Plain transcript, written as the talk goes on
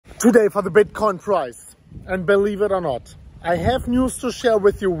today for the Bitcoin price. And believe it or not, I have news to share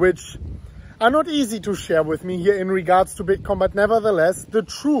with you which are not easy to share with me here in regards to Bitcoin, but nevertheless, the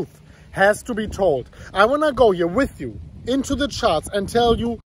truth has to be told. I want to go here with you into the charts and tell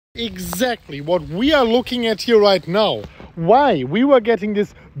you exactly what we are looking at here right now, why we were getting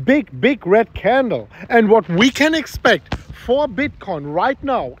this big red candle, and what we can expect for Bitcoin right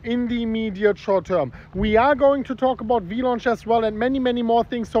now in the immediate short term. We are going to talk about VLaunch as well and many more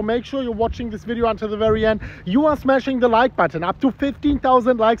things, so make sure you're watching this video until the very end. You are smashing the like button, up to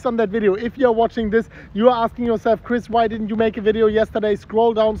 15,000 likes on that video. If you're watching this, you are asking yourself, Chris, why didn't you make a video yesterday?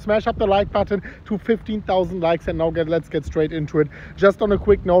 Scroll down, smash up the like button to 15,000 likes, and now let's get straight into it. Just on a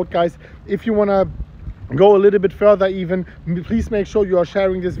quick note, guys, if you want to go a little bit further even, please make sure you are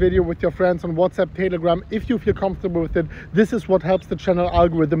sharing this video with your friends on WhatsApp, Telegram, if you feel comfortable with it. This is what helps the channel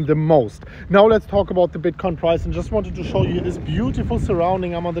algorithm the most. Now let's talk about the Bitcoin price, and just wanted to show you this beautiful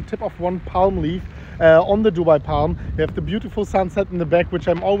surrounding. I'm on the tip of one palm leaf on the Dubai Palm. You have the beautiful sunset in the back, which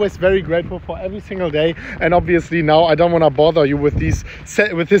I'm always very grateful for every single day. And obviously now I don't want to bother you with this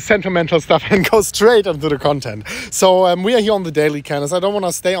sentimental stuff and go straight into the content. So we are here on the daily candles. I don't want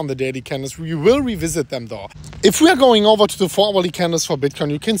to stay on the daily candles. We will revisit them though. If we are going over to the 4-hourly candles for Bitcoin,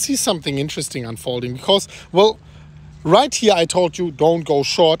 you can see something interesting unfolding because, well, right here, I told you don't go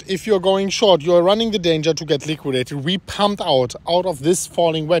short. If you're going short, you're running the danger to get liquidated. We pumped out of this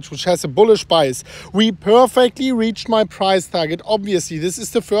falling wedge, which has a bullish bias. We perfectly reached my price target. Obviously, this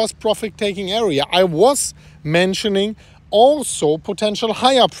is the first profit-taking area. I was mentioning also potential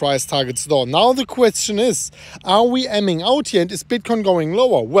higher price targets though. Now the question is, are we aiming out here and is Bitcoin going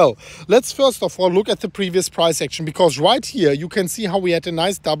lower? Well, let's first of all look at the previous price action, because right here you can see how we had a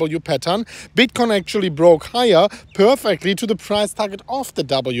nice W pattern. Bitcoin actually broke higher perfectly to the price target of the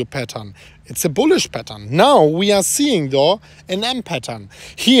W pattern. It's a bullish pattern. Now we are seeing though an M pattern.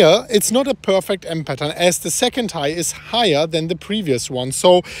 Here it's not a perfect M pattern as the second high is higher than the previous one.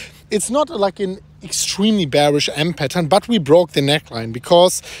 So it's not like an extremely bearish M pattern, but we broke the neckline,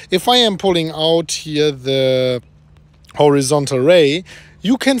 because if I am pulling out here the horizontal ray,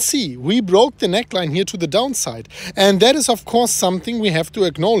 you can see we broke the neckline here to the downside. And that is, of course, something we have to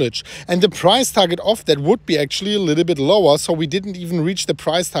acknowledge. And the price target of that would be actually a little bit lower. So we didn't even reach the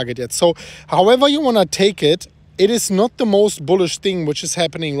price target yet. So however you want to take it, it is not the most bullish thing which is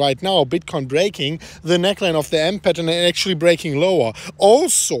happening right now. Bitcoin breaking the neckline of the M pattern and actually breaking lower.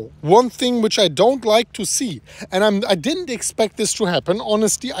 Also, one thing which I don't like to see, and I didn't expect this to happen.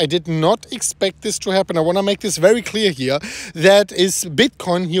 Honestly, I did not expect this to happen. I want to make this very clear here. That is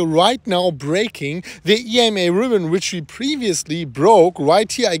Bitcoin here right now breaking the EMA ribbon, which we previously broke.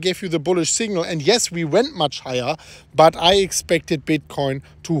 Right here, I gave you the bullish signal. And yes, we went much higher, but I expected Bitcoin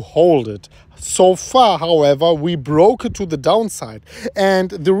to hold it. So far, however, we broke it to the downside. And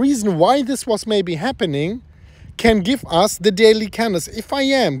the reason why this was maybe happening can give us the daily candles. If I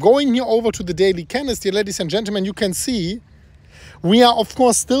am going here over to the daily candles, dear ladies and gentlemen, you can see we are, of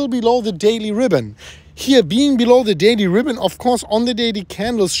course, still below the daily ribbon. Here, being below the daily ribbon, of course, on the daily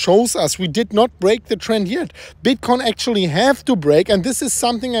candles shows us we did not break the trend yet. Bitcoin actually have to break, and this is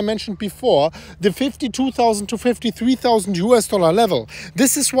something I mentioned before, the 52,000 to 53,000 US dollar level.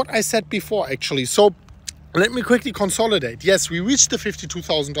 This is what I said before, actually. So let me quickly consolidate. Yes, we reached the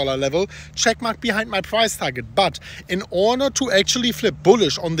 $52,000 level, check mark behind my price target. But in order to actually flip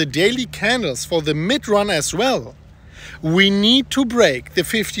bullish on the daily candles for the mid-run as well, we need to break the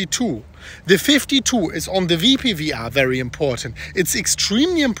 52. The 52 is on the VPVR, very important. It's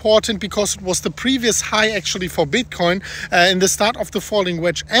extremely important because it was the previous high actually for Bitcoin in the start of the falling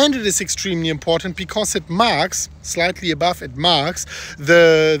wedge, and it is extremely important because it marks, slightly above, it marks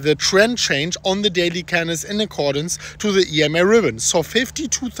the trend change on the daily candles in accordance to the EMA ribbon. So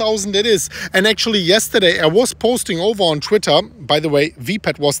 52,000 it is. And actually yesterday I was posting over on Twitter, by the way,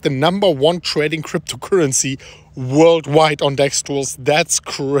 VPAD was the #1 trading cryptocurrency worldwide on DEX tools. That's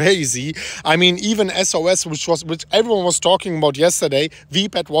crazy. I mean, even SOS, which everyone was talking about yesterday,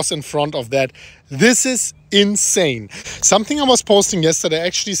 VPAD was in front of that. This is insane. Something I was posting yesterday,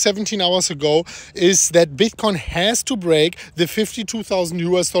 actually 17 hours ago, is that Bitcoin has to break the 52,000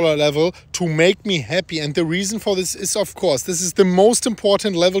 US dollar level to make me happy. And the reason for this is, of course, this is the most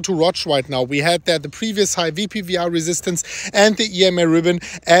important level to watch right now. We had there the previous high VPVR resistance and the EMA ribbon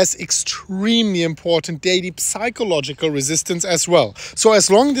as extremely important daily psychological resistance as well. So as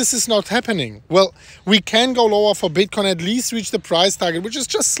long as this is not happening, well, we can go lower for Bitcoin, at least reach the price target, which is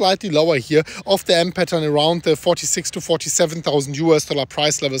just slightly lower here of the M pattern around around the 46 to 47,000 US dollar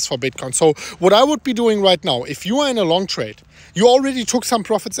price levels for Bitcoin. So what I would be doing right now, if you are in a long trade, you already took some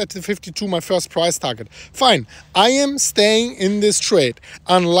profits at the 52, my first price target. Fine, I am staying in this trade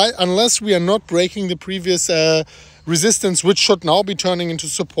unless we are not breaking the previous resistance, which should now be turning into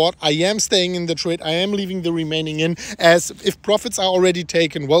support. I am staying in the trade. I am leaving the remaining in, as if profits are already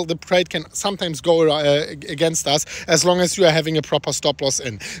taken, well, the trade can sometimes go against us as long as you are having a proper stop loss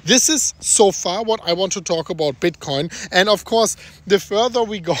in. This is so far what I want to talk about Bitcoin. And of course, the further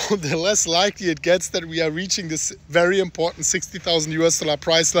we go, the less likely it gets that we are reaching this very important 60,000 US dollar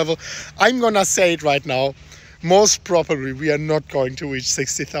price level. I'm gonna say it right now. Most probably we are not going to reach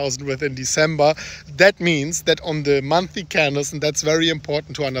 60,000 within December. That means that on the monthly candles, and that's very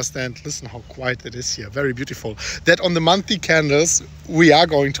important to understand, listen how quiet it is here, very beautiful, that on the monthly candles we are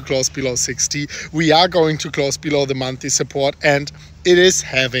going to close below 60, we are going to close below the monthly support, and it is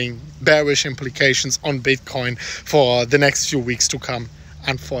having bearish implications on Bitcoin for the next few weeks to come.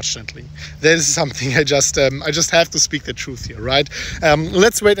 Unfortunately, that is something I just have to speak the truth here, right?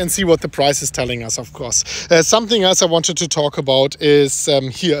 Let's wait and see what the price is telling us, of course. Something else I wanted to talk about is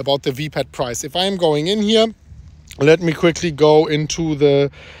here about the VPAD price. If I am going in here, let me quickly go into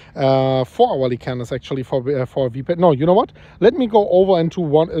the 4-hourly candles actually for VPAD. No, you know what? Let me go over into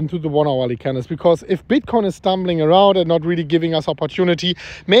the 1-hourly candles, because if Bitcoin is stumbling around and not really giving us opportunity,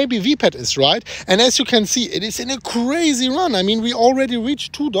 maybe VPAD is right. And as you can see, it is in a crazy run. I mean, we already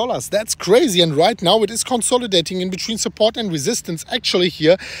reached $2. That's crazy. And right now it is consolidating in between support and resistance actually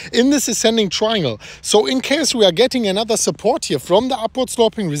here in this ascending triangle. So in case we are getting another support here from the upward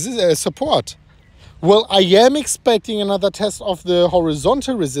sloping support, well, I am expecting another test of the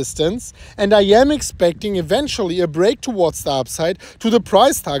horizontal resistance, and I am expecting eventually a break towards the upside to the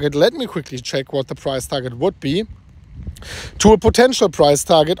price target. Let me quickly check what the price target would be. To a potential price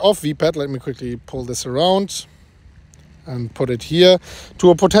target of VPAD, let me quickly pull this around and put it here,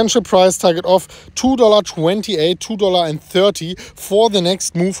 to a potential price target of $2.28, $2.30 for the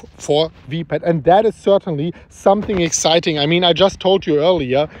next move for VPAD. And that is certainly something exciting. I mean, I just told you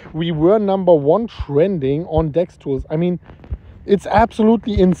earlier, we were #1 trending on DEX tools. I mean, it's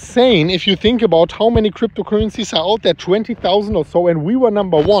absolutely insane if you think about how many cryptocurrencies are out there, 20,000 or so, and we were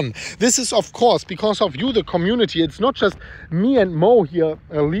 #1. This is, of course, because of you, the community. It's not just me and Mo here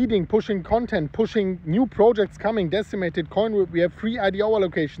leading, pushing content, pushing new projects coming, decimated coin. We have free IDO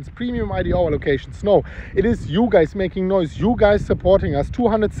allocations, premium IDO allocations. No, it is you guys making noise, you guys supporting us.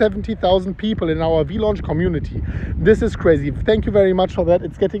 270,000 people in our VLaunch community. This is crazy. Thank you very much for that.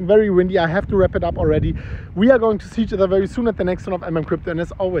 It's getting very windy. I have to wrap it up already. We are going to see each other very soon at the next one of MMCrypto. And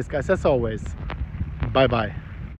as always, guys, as always, bye-bye.